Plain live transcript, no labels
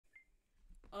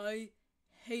I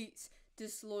hate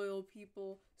disloyal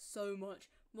people so much.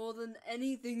 More than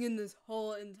anything in this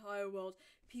whole entire world.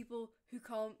 People who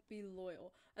can't be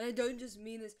loyal. And I don't just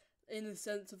mean this in the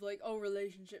sense of like, oh,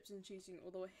 relationships and cheating,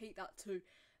 although I hate that too.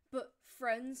 But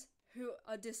friends who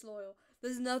are disloyal.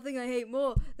 There's nothing I hate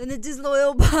more than a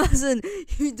disloyal person.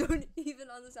 You don't even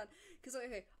understand. Because,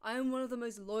 okay, I am one of the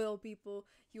most loyal people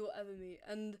you'll ever meet.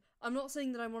 And I'm not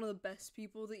saying that I'm one of the best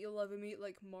people that you'll ever meet,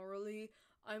 like, morally.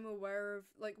 I'm aware of,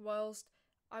 like, whilst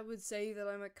I would say that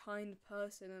I'm a kind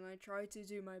person and I try to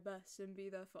do my best and be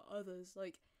there for others,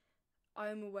 like,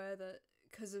 I'm aware that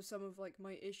because of some of, like,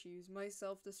 my issues, my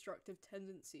self-destructive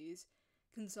tendencies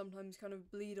can sometimes kind of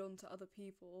bleed onto other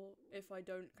people if I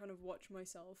don't kind of watch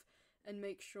myself and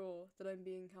make sure that I'm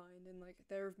being kind. And like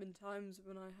there have been times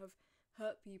when I have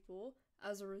hurt people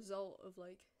as a result of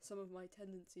like some of my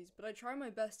tendencies, but I try my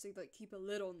best to like keep a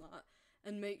lid on that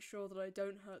and make sure that I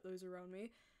don't hurt those around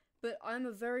me. But I'm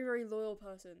a very, very loyal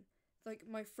person. Like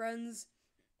my friends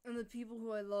and the people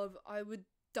who I love, I would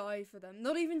die for them.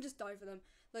 Not even just die for them.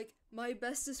 Like my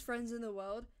bestest friends in the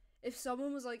world, if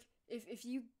someone was like, if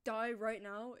you die right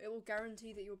now, it will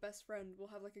guarantee that your best friend will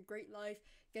have like a great life,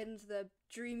 get into their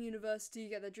dream university,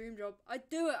 get their dream job. I'd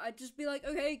do it. I'd just be like,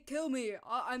 okay, kill me.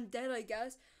 I'm dead, I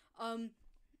guess.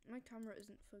 My camera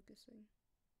isn't focusing.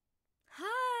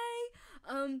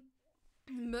 Hi.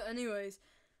 But anyways,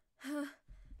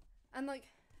 and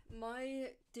like my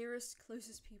dearest,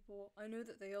 closest people, I know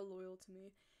that they are loyal to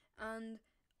me, and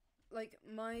like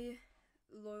my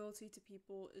loyalty to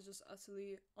people is just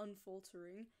utterly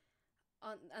unfaltering.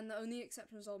 And the only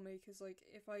exceptions I'll make is, like,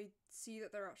 if I see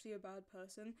that they're actually a bad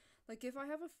person. Like, if I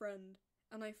have a friend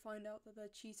and I find out that they're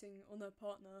cheating on their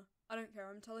partner, I don't care,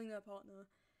 I'm telling their partner,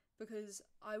 because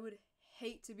I would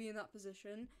hate to be in that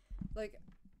position. Like,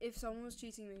 if someone was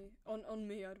cheating on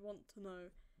me, I'd want to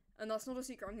know. And that's not a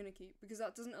secret I'm gonna keep, because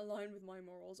that doesn't align with my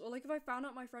morals. Or, like, if I found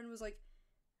out my friend was, like,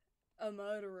 a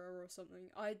murderer or something,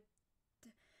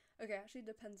 okay, actually,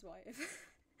 depends why.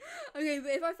 Okay,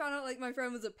 but if I found out, like, my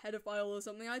friend was a pedophile or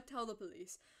something, I'd tell the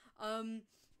police.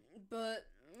 But,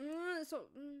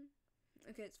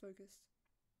 okay, it's focused.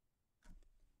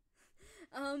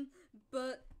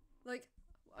 But, like,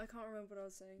 I can't remember what I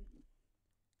was saying.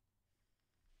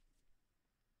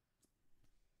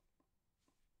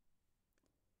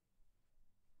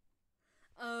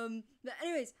 But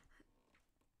anyways,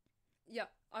 yeah,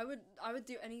 I would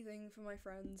do anything for my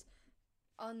friends.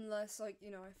 Unless, like, you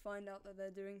know, I find out that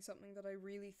they're doing something that I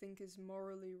really think is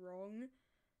morally wrong.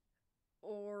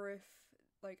 Or if,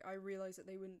 like, I realize that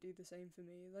they wouldn't do the same for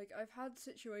me. Like, I've had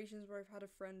situations where I've had a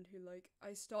friend who, like,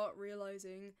 I start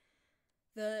realizing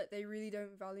that they really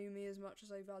don't value me as much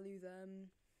as I value them.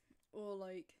 Or,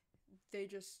 like, they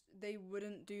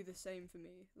wouldn't do the same for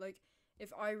me. Like,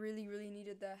 if I really, really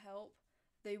needed their help,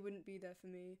 they wouldn't be there for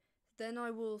me. Then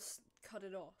I will cut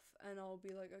it off. And I'll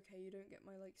be like, okay, you don't get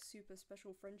my, like, super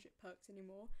special friendship perks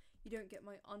anymore. You don't get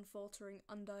my unfaltering,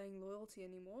 undying loyalty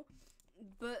anymore.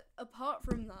 But apart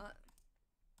from that...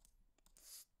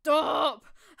 Stop!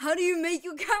 How do you make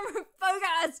your camera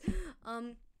focus?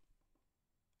 I'm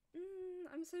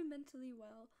so mentally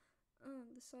well.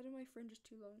 The side of my fringe is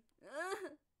too long.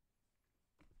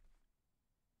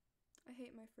 I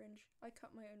hate my fringe. I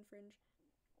cut my own fringe.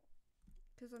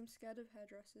 Because I'm scared of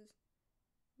hairdressers.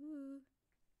 Ooh.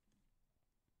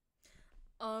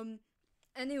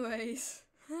 Anyways,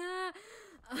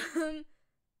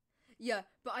 yeah,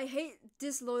 but I hate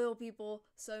disloyal people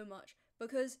so much,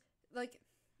 because, like,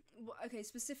 okay,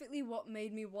 specifically what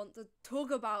made me want to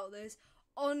talk about this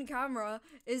on camera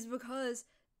is because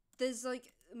there's,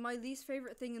 like, my least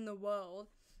favorite thing in the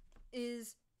world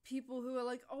is people who are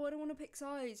like, oh, I don't want to pick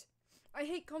sides. I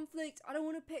hate conflict. I don't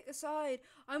want to pick a side.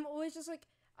 I'm always just like,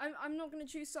 I'm not going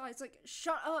to choose sides. Like,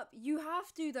 shut up. You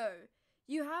have to, though.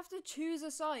 You have to choose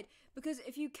a side, because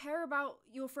if you care about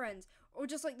your friends, or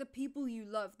just, like, the people you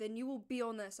love, then you will be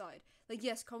on their side. Like,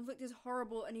 yes, conflict is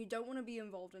horrible, and you don't want to be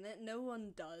involved in it. No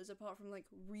one does, apart from, like,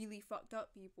 really fucked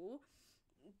up people.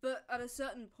 But at a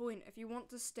certain point, if you want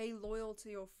to stay loyal to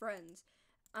your friends,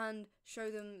 and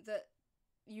show them that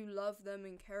you love them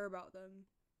and care about them,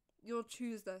 you'll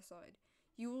choose their side.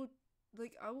 You will,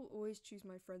 like, I will always choose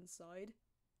my friend's side.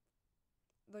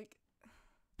 Like...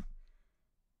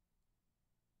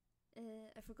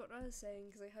 I forgot what I was saying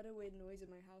because I heard a weird noise in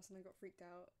my house and I got freaked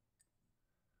out.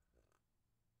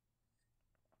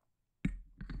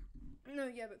 No,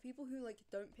 yeah, but people who, like,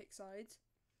 don't pick sides.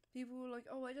 People who are like,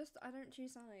 oh, I don't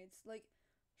choose sides. Like,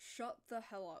 shut the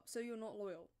hell up. So you're not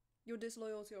loyal. You're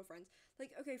disloyal to your friends.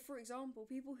 Like, okay, for example,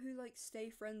 people who, like, stay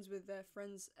friends with their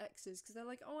friends' exes because they're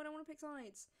like, oh, I don't want to pick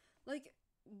sides. Like,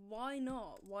 why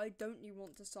not? Why don't you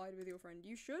want to side with your friend?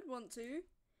 You should want to.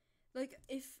 Like,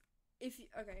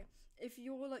 if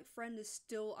your, like, friend is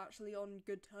still actually on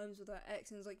good terms with their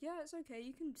ex and is like, yeah, it's okay,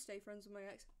 you can stay friends with my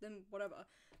ex, then whatever.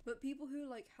 But people who,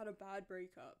 like, had a bad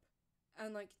breakup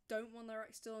and, like, don't want their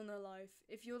ex still in their life,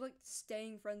 if you're, like,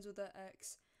 staying friends with their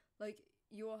ex, like,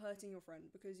 you're hurting your friend,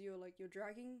 because you're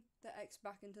dragging the ex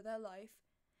back into their life,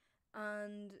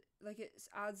 and, like, it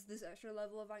adds this extra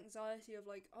level of anxiety of,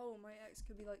 like, oh, my ex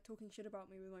could be, like, talking shit about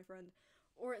me with my friend.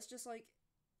 Or it's just, like,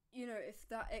 you know, if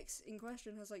that ex in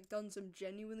question has, like, done some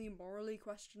genuinely morally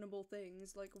questionable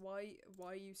things, like, why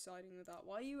are you siding with that?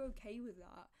 Why are you okay with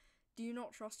that? Do you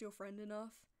not trust your friend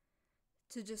enough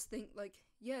to just think, like,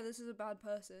 yeah, this is a bad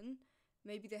person,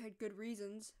 maybe they had good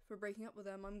reasons for breaking up with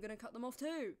them, I'm gonna cut them off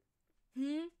too?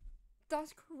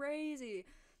 That's crazy.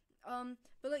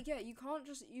 But, like, yeah, you can't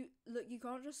just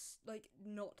like,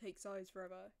 not take sides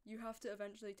forever. You have to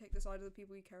eventually take the side of the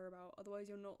people you care about, otherwise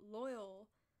you're not loyal.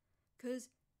 Because,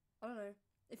 I don't know,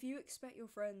 if you expect your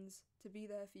friends to be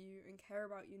there for you and care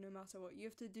about you no matter what, you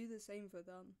have to do the same for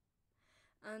them.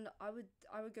 And I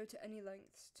would go to any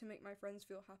lengths to make my friends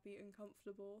feel happy and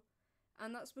comfortable.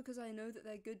 And that's because I know that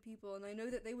they're good people, and I know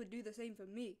that they would do the same for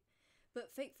me.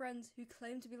 But fake friends who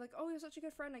claim to be like, oh, you're such a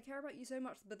good friend, I care about you so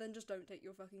much, but then just don't take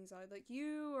your fucking side. Like,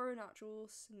 you are an actual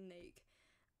snake.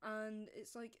 And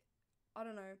it's like, I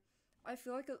don't know. I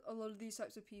feel like a lot of these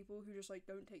types of people who just, like,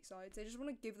 don't take sides, they just want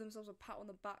to give themselves a pat on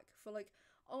the back for, like,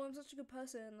 oh, I'm such a good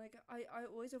person, like, I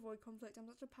always avoid conflict, I'm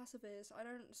such a pacifist, I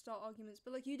don't start arguments.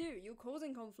 But, like, you do. You're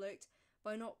causing conflict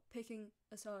by not picking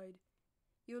a side.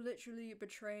 You're literally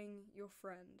betraying your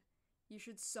friend. You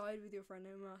should side with your friend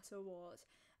no matter what.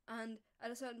 And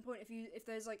at a certain point, if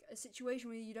there's, like, a situation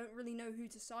where you don't really know who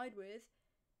to side with,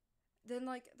 then,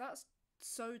 like, that's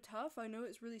so tough. I know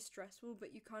it's really stressful,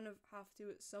 but you kind of have to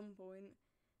at some point,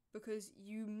 because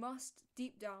you must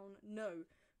deep down know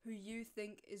who you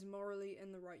think is morally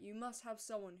in the right. You must have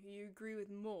someone who you agree with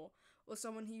more, or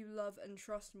someone who you love and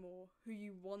trust more, who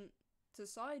you want to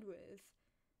side with.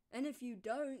 And if you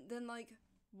don't, then, like,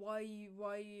 why are you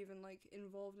even, like,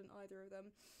 involved in either of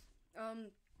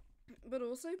them? But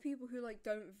also people who, like,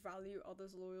 don't value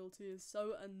others' loyalty is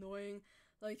so annoying.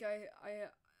 Like,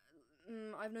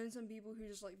 I've known some people who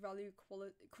just, like, value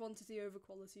quantity over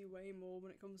quality way more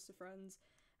when it comes to friends,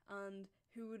 and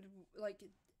who would, like,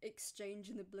 exchange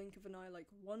in the blink of an eye, like,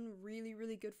 one really,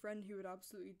 really good friend who would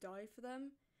absolutely die for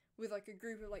them, with, like, a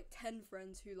group of, like, 10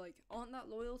 friends who, like, aren't that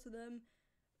loyal to them,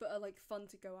 but are, like, fun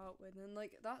to go out with. And,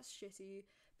 like, that's shitty,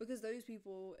 because those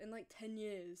people, in, like, 10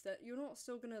 years, that you're not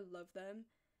still gonna love them,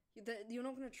 that you're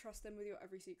not gonna trust them with your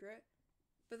every secret,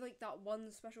 but, like, that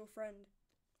one special friend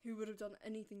who would have done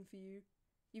anything for you,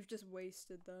 you've just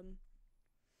wasted them.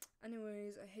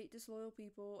 Anyways, I hate disloyal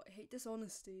people, I hate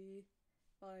dishonesty.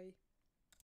 Bye.